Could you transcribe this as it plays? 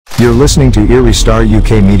You're listening to EriStaruk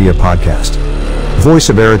UK Media Podcast. Voice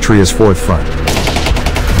of Eritrea's Fourth Front.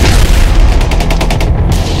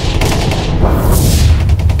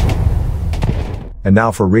 And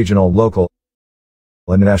now for regional, local,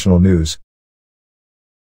 and national news.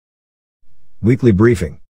 Weekly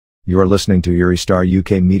briefing. You are listening to EriStaruk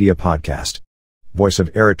UK Media Podcast. Voice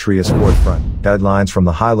of Eritrea's Fourth Front. Guidelines from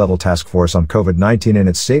the High-Level Task Force on COVID-19 in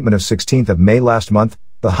its statement of 16th of May last month.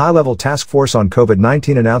 The High-Level Task Force on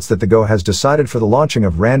COVID-19 announced that the GO has decided for the launching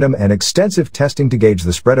of random and extensive testing to gauge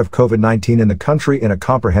the spread of COVID-19 in the country in a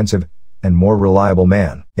comprehensive and more reliable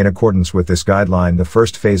manner. In accordance with this guideline, the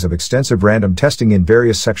first phase of extensive random testing in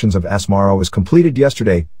various sections of Asmara was completed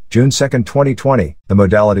yesterday, June 2, 2020. The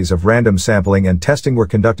modalities of random sampling and testing were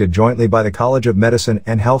conducted jointly by the College of Medicine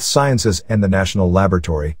and Health Sciences and the National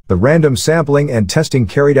Laboratory. The random sampling and testing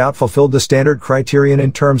carried out fulfilled the standard criterion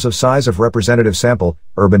in terms of size of representative sample,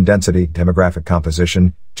 urban density, demographic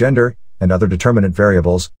composition, gender, and other determinant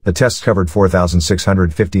variables. The tests covered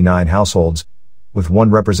 4,659 households, with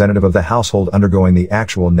one representative of the household undergoing the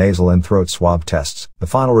actual nasal and throat swab tests. The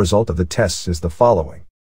final result of the tests is the following.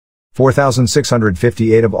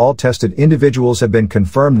 4,658 of all tested individuals have been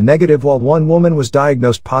confirmed negative, while one woman was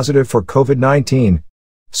diagnosed positive for COVID-19.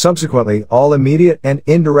 Subsequently, all immediate and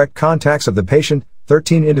indirect contacts of the patient,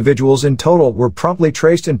 13 individuals in total, were promptly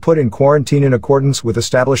traced and put in quarantine in accordance with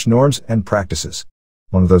established norms and practices.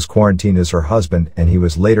 One of those quarantined is her husband, and he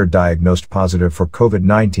was later diagnosed positive for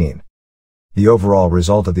COVID-19. The overall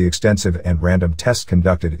result of the extensive and random tests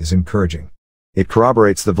conducted is encouraging. It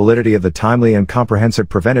corroborates the validity of the timely and comprehensive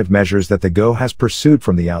preventive measures that the GO has pursued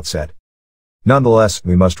from the outset. Nonetheless,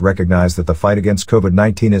 we must recognize that the fight against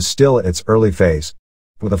COVID-19 is still at its early phase,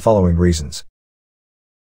 for the following reasons.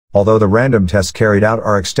 Although the random tests carried out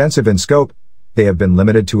are extensive in scope, they have been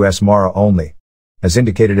limited to Asmara only. As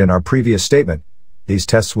indicated in our previous statement, these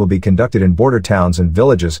tests will be conducted in border towns and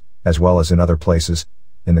villages, as well as in other places,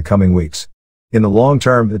 in the coming weeks. In the long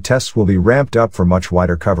term, the tests will be ramped up for much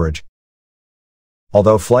wider coverage.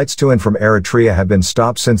 Although flights to and from Eritrea have been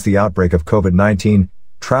stopped since the outbreak of COVID-19,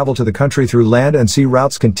 travel to the country through land and sea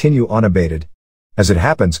routes continue unabated. As it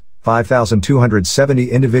happens, 5,270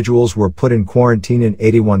 individuals were put in quarantine in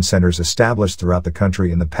 81 centers established throughout the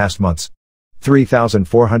country in the past months.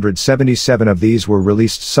 3,477 of these were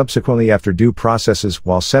released subsequently after due processes,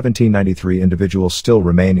 while 1,793 individuals still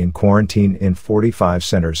remain in quarantine in 45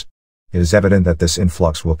 centers. It is evident that this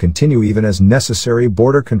influx will continue even as necessary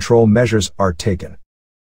border control measures are taken.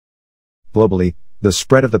 Globally, the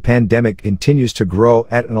spread of the pandemic continues to grow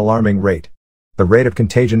at an alarming rate. The rate of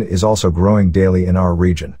contagion is also growing daily in our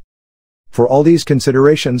region. For all these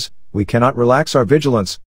considerations, we cannot relax our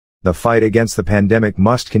vigilance. The fight against the pandemic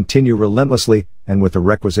must continue relentlessly and with the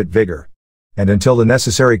requisite vigor. And until the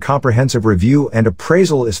necessary comprehensive review and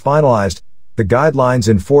appraisal is finalized, the guidelines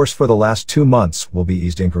in force for the last 2 months will be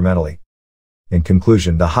eased incrementally. In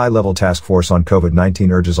conclusion, the High-Level Task Force on COVID-19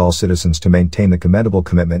 urges all citizens to maintain the commendable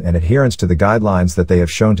commitment and adherence to the guidelines that they have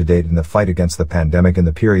shown to date in the fight against the pandemic in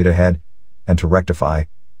the period ahead, and to rectify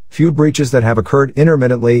few breaches that have occurred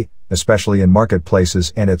intermittently, especially in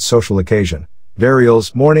marketplaces and at social occasion,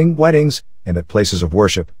 burials, mourning, weddings, and at places of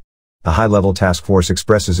worship. The High-Level Task Force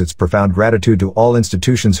expresses its profound gratitude to all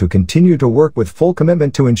institutions who continue to work with full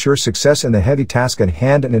commitment to ensure success in the heavy task at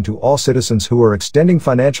hand, and to all citizens who are extending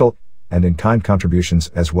financial and in-kind contributions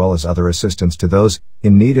as well as other assistance to those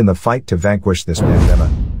in need in the fight to vanquish this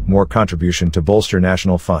pandemic. More contribution to bolster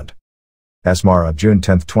National Fund. Asmara, June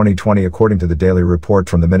 10, 2020. According to the daily report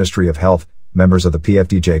from the Ministry of Health, members of the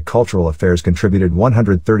PFDJ Cultural Affairs contributed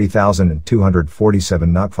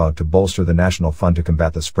 130,247 nakfa to bolster the National Fund to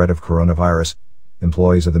combat the spread of coronavirus.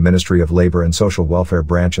 Employees of the Ministry of Labor and Social Welfare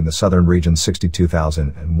branch in the southern region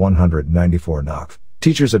 62,194 nakfa.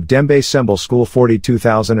 Teachers of Dembe Semble School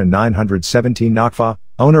 42,917 nakfa.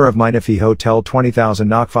 Owner of Minafi Hotel 20,000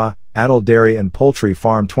 nakfa. Adult Dairy and Poultry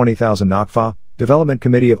Farm 20,000 nakfa. Development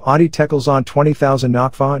Committee of Adi Tekelzon 20,000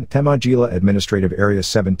 nakfa. And Temajila Administrative Area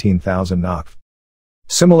 17,000 nakfa.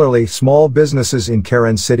 Similarly, small businesses in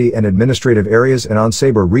Karen City and administrative areas in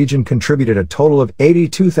Ansabur region contributed a total of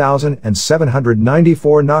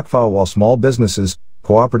 82,794 nakfa, while small businesses,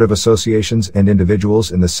 cooperative associations and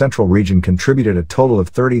individuals in the central region contributed a total of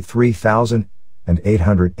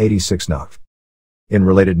 33,886 nakfa. In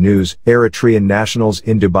related news, Eritrean nationals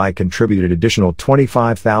in Dubai contributed additional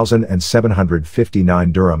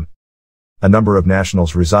 25,759 dirham. A number of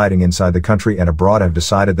nationals residing inside the country and abroad have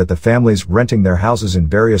decided that the families renting their houses in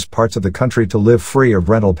various parts of the country to live free of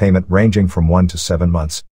rental payment ranging from 1 to 7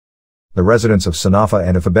 months. The residents of Sanafa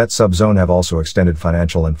and Alphabet subzone have also extended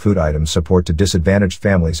financial and food items support to disadvantaged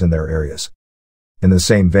families in their areas. In the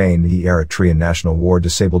same vein, the Eritrean National War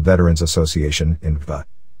Disabled Veterans Association, INVA,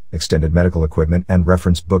 extended medical equipment and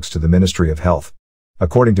reference books to the Ministry of Health.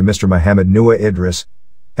 According to Mr. Mohammed Nua Idris,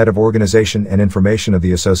 head of organization and information of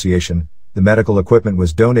the association, the medical equipment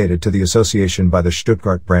was donated to the association by the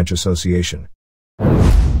Stuttgart Branch Association.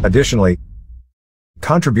 Additionally,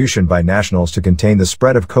 contribution by nationals to contain the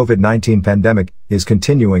spread of COVID-19 pandemic is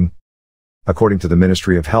continuing. According to the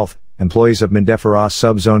Ministry of Health, employees of Mindefara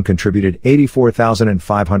subzone contributed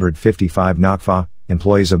 84,555 nakfa,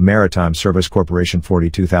 employees of Maritime Service Corporation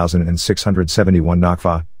 42,671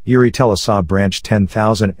 nakfa, Eritrea branch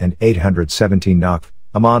 10,817 nakfa,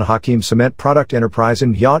 Aman Hakim Cement Product Enterprise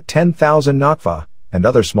in Yacht 10,000 nakfa, and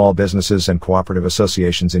other small businesses and cooperative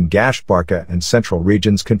associations in Gash, Barka and central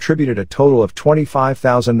regions contributed a total of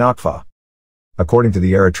 25,000 nakfa. According to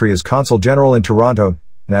the Eritrea's Consul General in Toronto,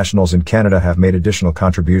 nationals in Canada have made additional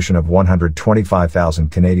contribution of 125,000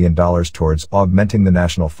 Canadian dollars towards augmenting the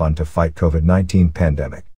national fund to fight COVID-19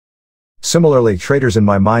 pandemic. Similarly, traders in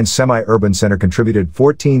My Mind Semi-Urban Center contributed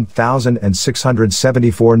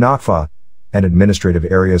 14,674 nakfa, and administrative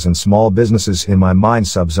areas and small businesses in My Mind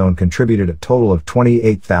subzone contributed a total of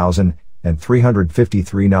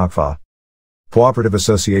 28,353 nakfa. Cooperative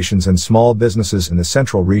associations and small businesses in the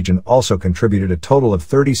central region also contributed a total of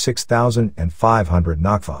 36,500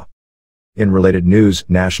 nakfa. In related news,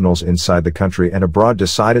 nationals inside the country and abroad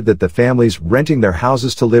decided that the families renting their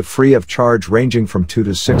houses to live free of charge ranging from 2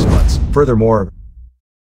 to 6 months. Furthermore,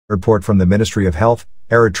 report from the Ministry of Health,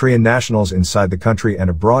 Eritrean nationals inside the country and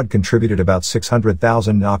abroad contributed about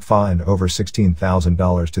 600,000 nakfa and over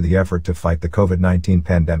 $16,000 to the effort to fight the COVID-19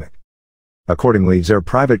 pandemic. Accordingly, their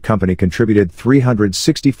private company contributed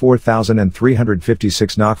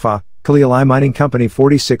 364,356 nakfa, Khalil Mining Company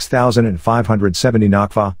 46,570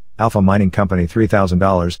 nakfa, Alpha Mining Company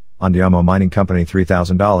 $3,000, Andiamo Mining Company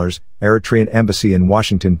 $3,000, Eritrean Embassy in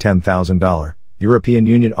Washington $10,000, European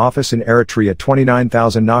Union Office in Eritrea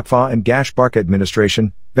 29,000 nakfa, and Gash Barka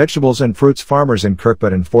Administration, vegetables and fruits farmers in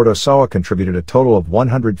Kirkbat and Fort Osawa contributed a total of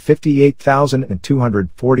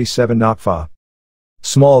 158,247 nakfa.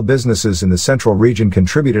 Small businesses in the central region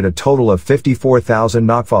contributed a total of 54,000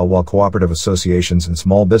 nakfa, while cooperative associations and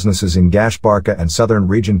small businesses in Gash Barka and southern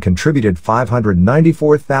region contributed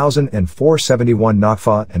 594,471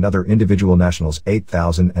 nakfa, and other individual nationals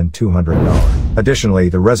 $8,200. Additionally,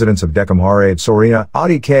 the residents of Dekamhare, Sorina,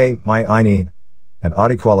 Adi K, Mai Aini, and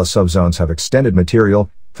Adikwala subzones have extended material,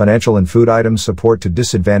 financial and food items support to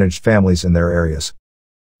disadvantaged families in their areas.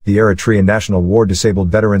 The Eritrean National War Disabled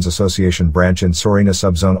Veterans Association branch in Sorina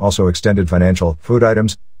subzone also extended financial, food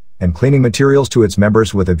items, and cleaning materials to its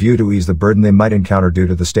members with a view to ease the burden they might encounter due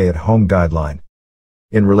to the stay-at-home guideline.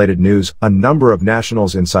 In related news, a number of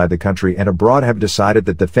nationals inside the country and abroad have decided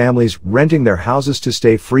that the families renting their houses to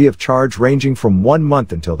stay free of charge ranging from 1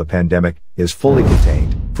 month until the pandemic is fully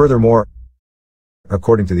contained. Furthermore,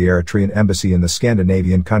 according to the Eritrean Embassy in the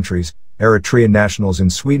Scandinavian countries, Eritrean nationals in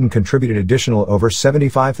Sweden contributed additional over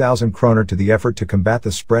 75,000 kroner to the effort to combat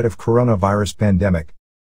the spread of coronavirus pandemic.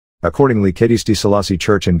 Accordingly, Kristi Selassie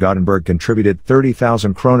Church in Gothenburg contributed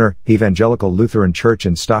 30,000 kroner, Evangelical Lutheran Church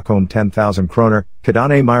in Stockholm 10,000 kroner,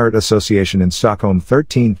 Kadane Myret Association in Stockholm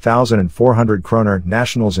 13,400 kroner,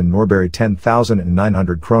 nationals in Norrberg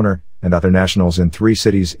 10,900 kroner, and other nationals in 3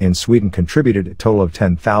 cities in Sweden contributed a total of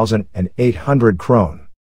 10,800 kron.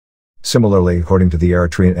 Similarly, according to the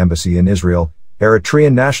Eritrean Embassy in Israel,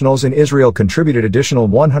 Eritrean nationals in Israel contributed additional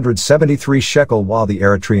 173 shekel, while the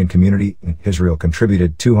Eritrean community in Israel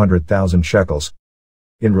contributed 200,000 shekels.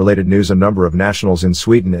 In related news, a number of nationals in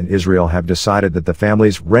Sweden and Israel have decided that the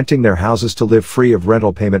families renting their houses to live free of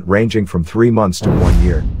rental payment ranging from 3 months to 1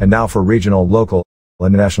 year. And now for regional, local,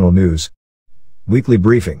 and national news. Weekly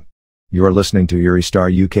briefing. You are listening to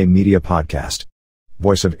EriStar UK Media Podcast.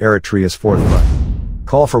 Voice of Eritrea's forefront.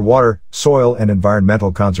 Call for water, soil and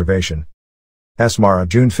environmental conservation. Asmara,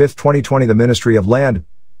 June 5, 2020. The Ministry of Land,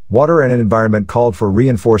 Water and Environment called for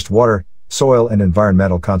reinforced water, soil and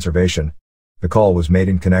environmental conservation. The call was made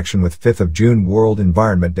in connection with 5th of June World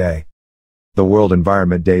Environment Day. The World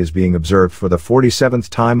Environment Day is being observed for the 47th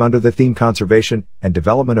time under the theme Conservation and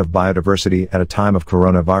Development of Biodiversity at a time of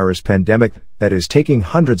coronavirus pandemic that is taking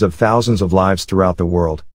hundreds of thousands of lives throughout the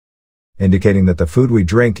world. Indicating that the food we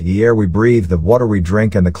drink, the air we breathe, the water we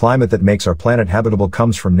drink and the climate that makes our planet habitable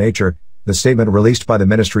comes from nature, the statement released by the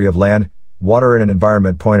Ministry of Land, Water and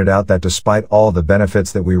Environment pointed out that despite all the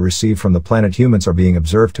benefits that we receive from the planet, humans are being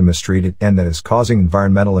observed to mistreat it, and that is causing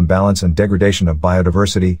environmental imbalance and degradation of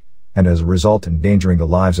biodiversity, and as a result endangering the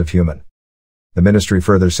lives of human. The ministry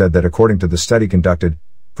further said that according to the study conducted,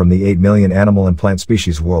 from the 8 million animal and plant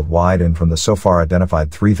species worldwide and from the so far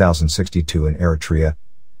identified 3,062 in Eritrea,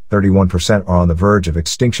 31% are on the verge of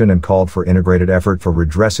extinction and called for integrated effort for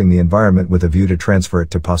redressing the environment with a view to transfer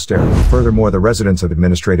it to posterity. Furthermore, the residents of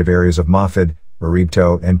administrative areas of Mafid,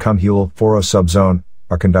 Eritrea and Kumhule Foro subzone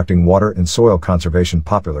are conducting water and soil conservation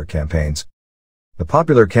popular campaigns. The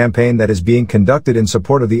popular campaign that is being conducted in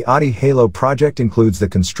support of the eri-Halo project includes the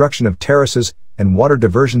construction of terraces and water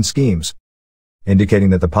diversion schemes. Indicating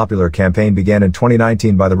that the popular campaign began in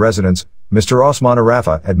 2019 by the residents, Mr. Osman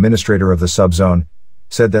Arafa, administrator of the subzone,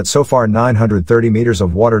 said that so far 930 meters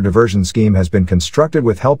of water diversion scheme has been constructed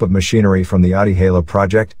with help of machinery from the eri-Halo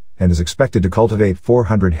project and is expected to cultivate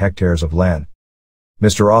 400 hectares of land.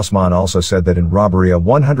 Mr. Osman also said that in Robberia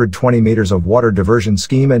 120 meters of water diversion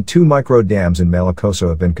scheme and 2 micro dams in Malakoso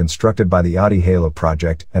have been constructed by the eri-Halo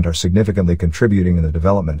project and are significantly contributing in the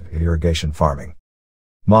development of irrigation farming.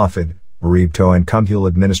 Mafid, Eritrea and Kumhule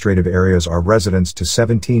administrative areas are residents to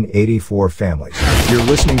 1784 families. You're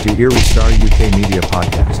listening to EriStaruk UK Media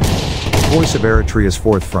Podcast, the voice of Eritrea's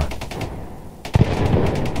Fourth Front.